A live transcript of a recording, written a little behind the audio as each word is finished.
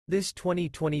This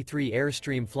 2023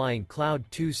 Airstream Flying Cloud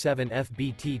 27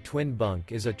 FBT Twin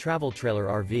Bunk is a travel trailer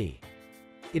RV.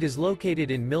 It is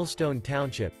located in Millstone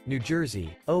Township, New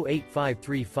Jersey,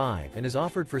 08535 and is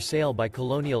offered for sale by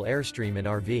Colonial Airstream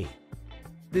RV.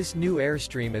 This new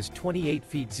Airstream is 28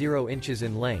 feet 0 inches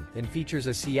in length and features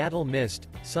a Seattle Mist,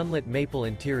 Sunlit Maple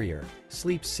interior,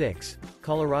 Sleep 6,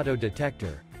 Colorado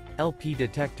Detector, LP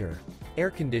Detector, air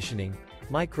conditioning,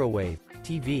 microwave,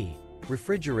 TV,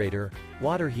 refrigerator,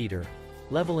 water heater,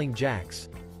 leveling jacks,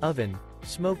 oven,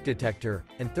 smoke detector,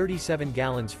 and 37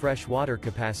 gallons fresh water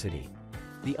capacity.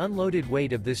 The unloaded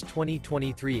weight of this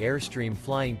 2023 Airstream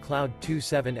Flying Cloud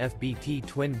 27 FBT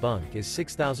Twin Bunk is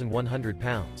 6,100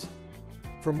 pounds.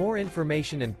 For more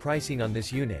information and pricing on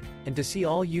this unit, and to see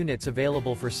all units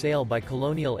available for sale by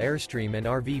Colonial Airstream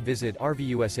RV, visit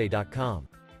RVUSA.com.